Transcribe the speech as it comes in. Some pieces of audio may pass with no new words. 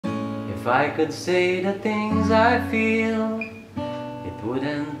If I could say the things I feel, it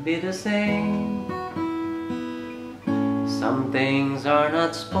wouldn't be the same. Some things are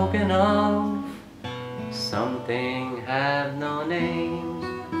not spoken of, some things have no names.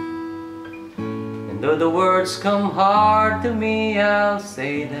 And though the words come hard to me, I'll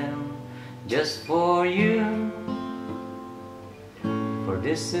say them just for you. For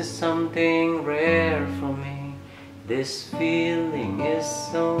this is something rare for me. This feeling is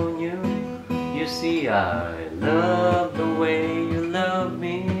so new. You see, I love the way you love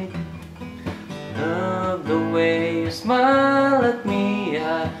me, love the way you smile at me.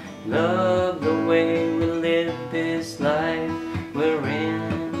 I love the way we live this life we're in.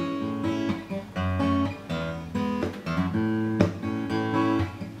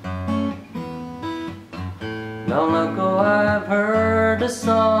 Long ago I've heard a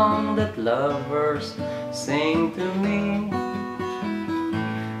song that lovers sing to me.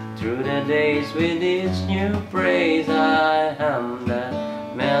 Through the days with each new praise, I hum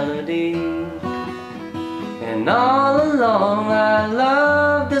that melody. And all along I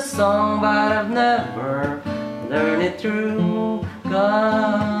love the song, but I've never learned it through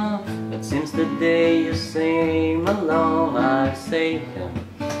God. But since the day you came along, I say them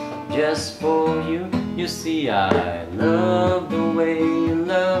just for you. You see, I love the way you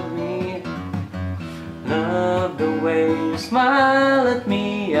love me, love the way you smile at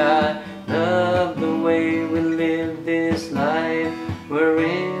me. I love the way we live this life we're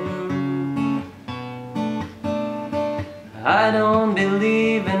in. I don't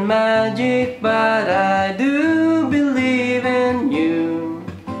believe in magic, but I do believe in you.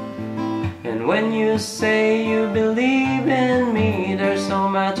 And when you say you believe in me, there's so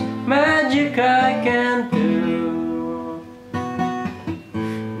much magic I can do.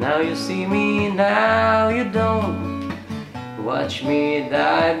 Now you see me, now you don't. Watch me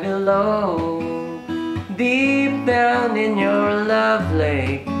dive below, deep down in your love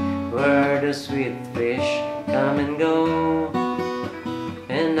lake, where the sweet fish come and go.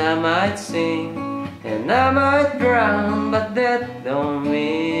 And I might sing, and I might drown, but that don't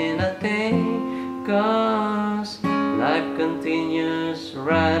mean a thing, 'cause life continues,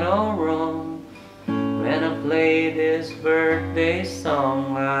 right or wrong. When I play this birthday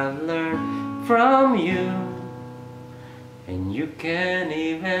song, I've learned from you, and you can't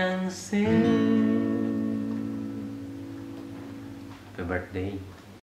even sing. Happy birthday.